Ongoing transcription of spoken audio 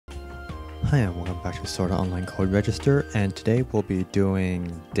Hi and welcome back to Sword Art Online Code Register, and today we'll be doing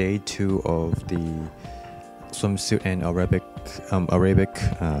day 2 of the swimsuit and Arabic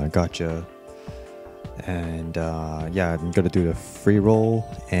gacha. And yeah, I'm gonna do the free roll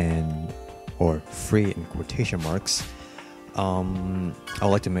or free in quotation marks. I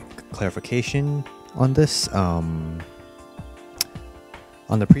would like to make clarification on this. On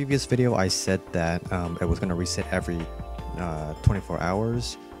the previous video I said that it was gonna reset every 24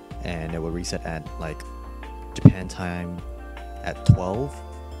 hours and it will reset at like Japan time at 12.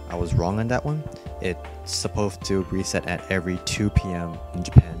 I was wrong on that one. It's supposed to reset at every 2 p.m. in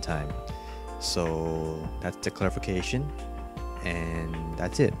Japan time. So that's the clarification, and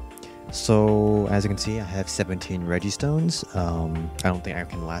that's it. So as you can see, I have 17 Registones. I don't think I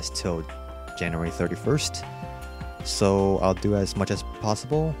can last till January 31st. So I'll do as much as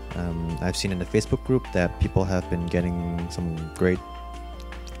possible. I've seen in the Facebook group that people have been getting some great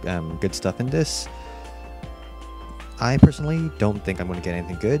good stuff in this. I personally don't think I'm going to get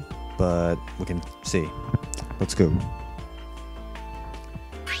anything good, but we can see. Let's go.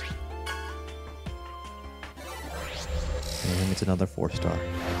 And it's another 4-star.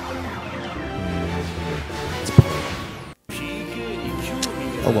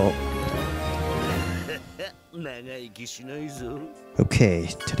 Oh well. Okay,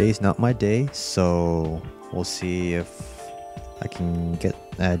 today's not my day, so we'll see if I can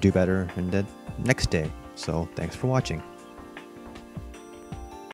do better in the next day. So thanks for watching.